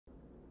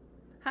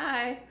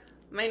Hi,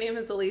 my name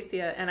is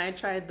Alicia and I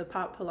tried the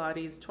Pop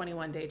Pilates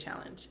 21-day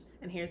challenge.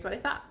 And here's what I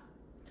thought.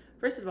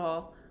 First of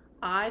all,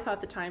 I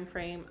thought the time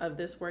frame of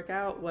this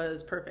workout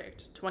was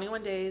perfect.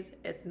 21 days,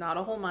 it's not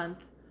a whole month,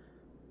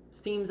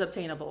 seems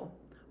obtainable.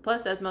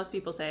 Plus, as most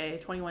people say,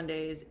 21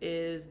 days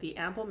is the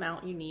ample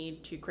amount you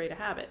need to create a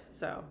habit.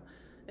 So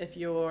if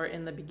you're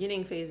in the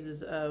beginning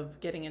phases of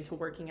getting into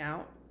working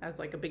out as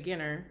like a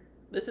beginner,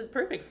 this is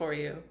perfect for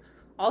you.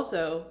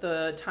 Also,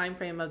 the time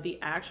frame of the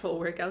actual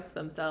workouts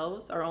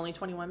themselves are only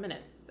 21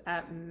 minutes,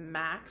 at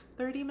max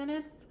 30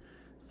 minutes.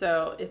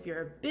 So if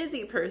you're a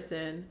busy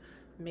person,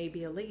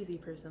 maybe a lazy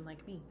person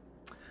like me,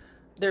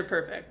 they're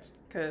perfect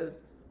because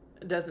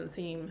it doesn't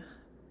seem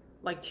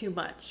like too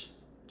much.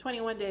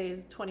 21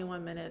 days,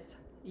 21 minutes,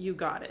 you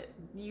got it.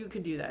 You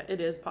can do that.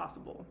 It is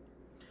possible.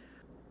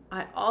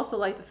 I also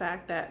like the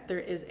fact that there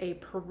is a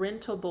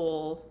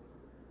printable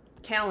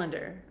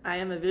calendar. I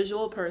am a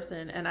visual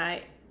person and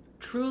I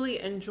truly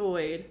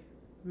enjoyed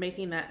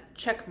making that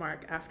check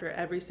mark after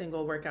every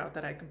single workout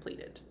that I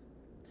completed.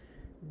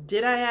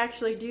 Did I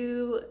actually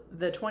do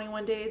the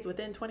 21 days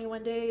within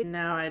 21 days?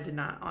 No, I did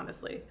not,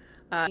 honestly.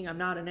 I'm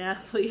not an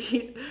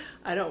athlete.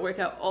 I don't work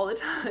out all the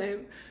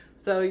time.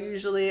 So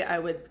usually I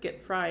would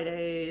skip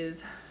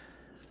Fridays.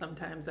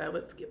 Sometimes I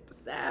would skip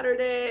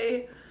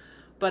Saturday.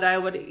 But I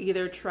would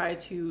either try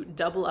to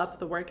double up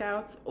the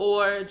workouts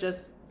or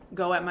just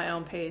go at my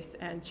own pace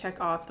and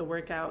check off the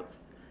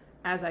workouts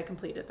as I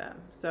completed them.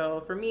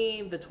 So for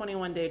me, the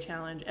 21-day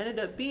challenge ended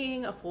up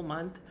being a full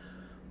month,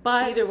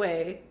 but either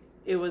way,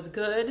 it was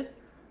good.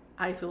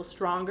 I feel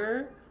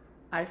stronger,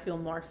 I feel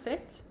more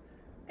fit,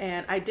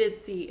 and I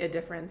did see a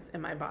difference in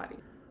my body.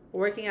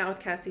 Working out with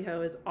Cassey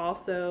is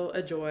also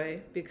a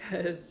joy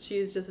because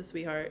she's just a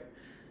sweetheart.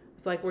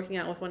 It's like working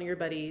out with one of your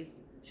buddies.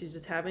 She's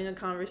just having a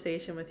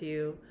conversation with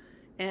you,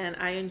 and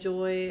I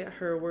enjoy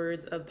her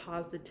words of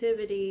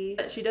positivity.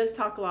 She does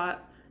talk a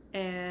lot,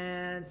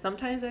 and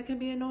sometimes that can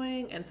be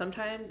annoying, and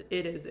sometimes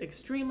it is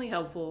extremely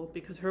helpful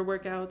because her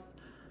workouts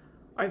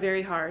are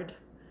very hard.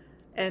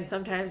 And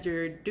sometimes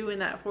you're doing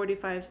that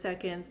 45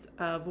 seconds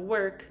of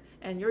work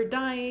and you're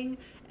dying,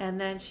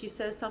 and then she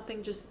says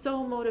something just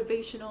so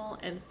motivational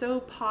and so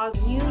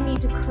positive. You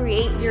need to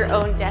create your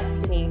own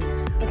destiny.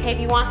 Okay,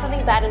 if you want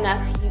something bad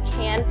enough, you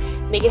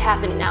can make it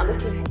happen. Now,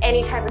 this is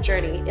any type of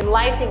journey in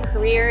life, in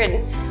career,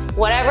 and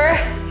whatever,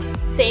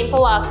 same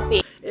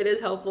philosophy. It is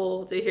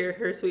helpful to hear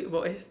her sweet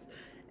voice,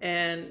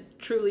 and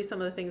truly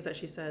some of the things that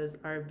she says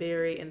are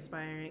very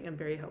inspiring and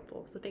very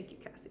helpful. So thank you,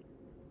 Cassey.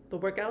 The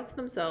workouts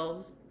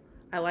themselves,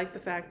 I like the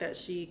fact that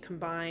she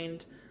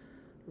combined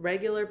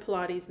regular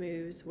Pilates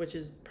moves, which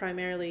is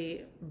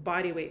primarily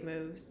body weight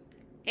moves,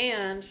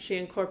 and she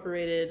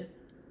incorporated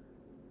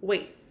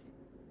weights.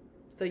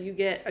 So you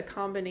get a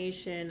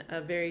combination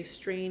of very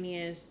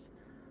strenuous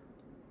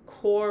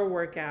core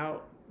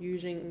workout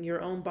using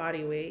your own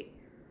body weight,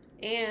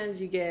 and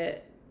you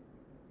get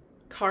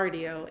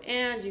cardio,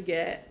 and you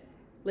get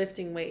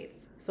lifting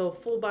weights. So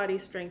full body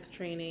strength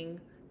training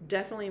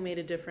definitely made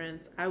a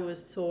difference. I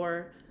was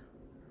sore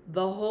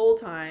the whole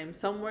time.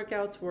 Some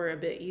workouts were a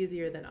bit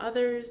easier than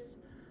others,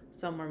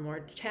 some were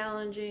more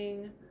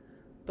challenging,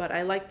 but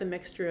I like the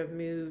mixture of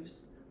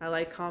moves. I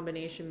like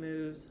combination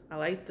moves. I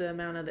like the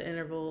amount of the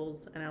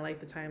intervals, and I like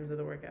the times of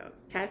the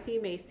workouts.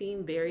 Cassey may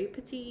seem very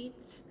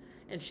petite,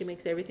 and she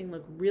makes everything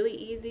look really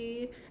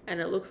easy, and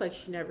it looks like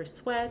she never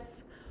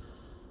sweats,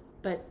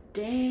 but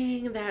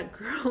dang, that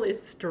girl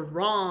is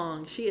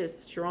strong. She is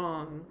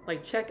strong.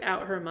 Like, check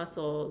out her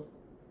muscles.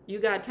 You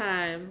got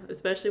time,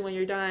 especially when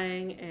you're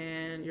dying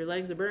and your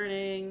legs are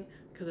burning,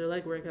 because her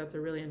leg workouts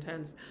are really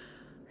intense.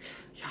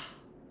 Yeah,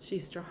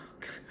 she's strong.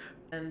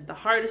 And the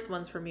hardest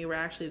ones for me were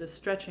actually the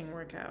stretching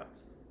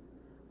workouts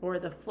or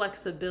the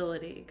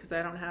flexibility, because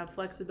I don't have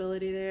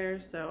flexibility there.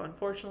 So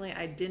unfortunately,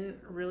 I didn't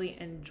really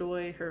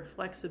enjoy her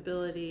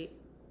flexibility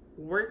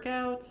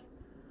workout.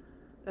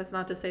 That's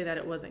not to say that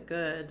it wasn't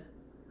good.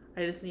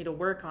 I just need to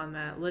work on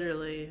that,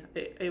 literally.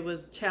 It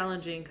was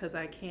challenging because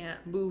I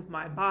can't move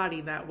my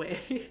body that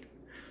way.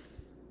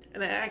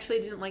 And I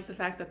actually didn't like the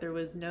fact that there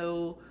was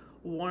no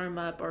warm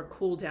up or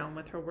cool down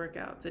with her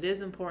workouts. It is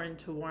important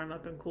to warm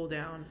up and cool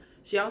down.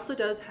 She also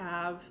does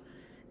have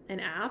an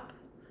app.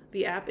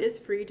 The app is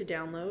free to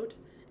download,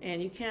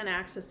 and you can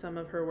access some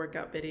of her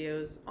workout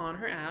videos on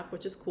her app,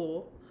 which is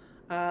cool.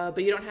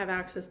 But you don't have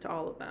access to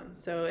all of them.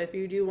 So if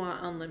you do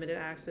want unlimited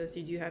access,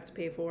 you do have to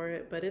pay for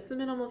it, but it's a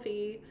minimal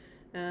fee,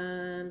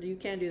 and you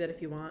can do that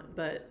if you want.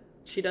 But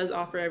she does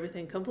offer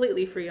everything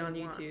completely free on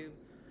YouTube.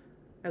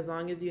 As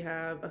long as you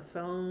have a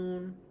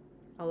phone,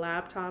 a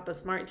laptop, a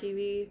smart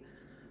TV,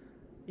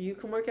 you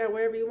can work out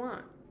wherever you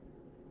want.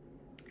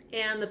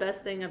 And the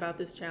best thing about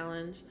this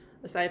challenge,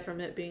 aside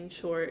from it being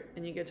short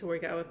and you get to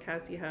work out with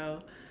Cassey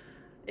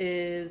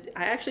is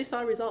I actually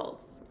saw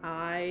results.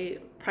 I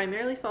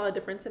primarily saw a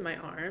difference in my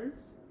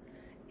arms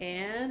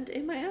and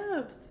in my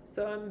abs.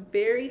 So I'm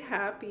very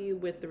happy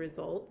with the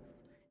results.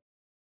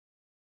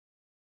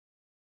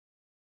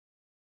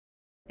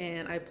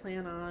 And I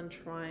plan on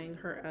trying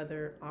her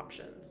other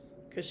options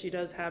because she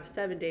does have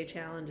 7-day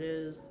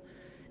challenges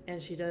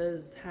And she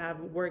does have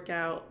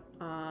workout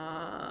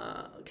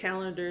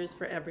calendars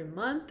for every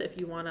month if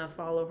you want to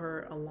follow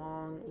her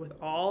along with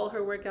all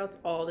her workouts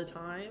all the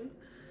time.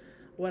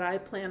 What I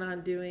plan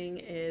on doing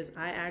is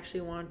I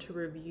actually want to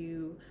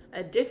review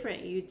a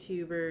different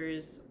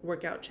YouTuber's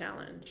workout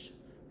challenge.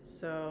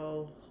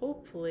 So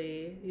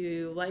hopefully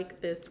you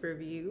like this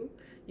review,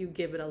 you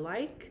give it a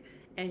like,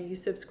 and you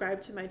subscribe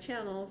to my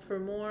channel for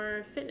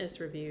more fitness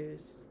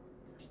reviews.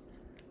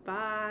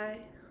 Bye.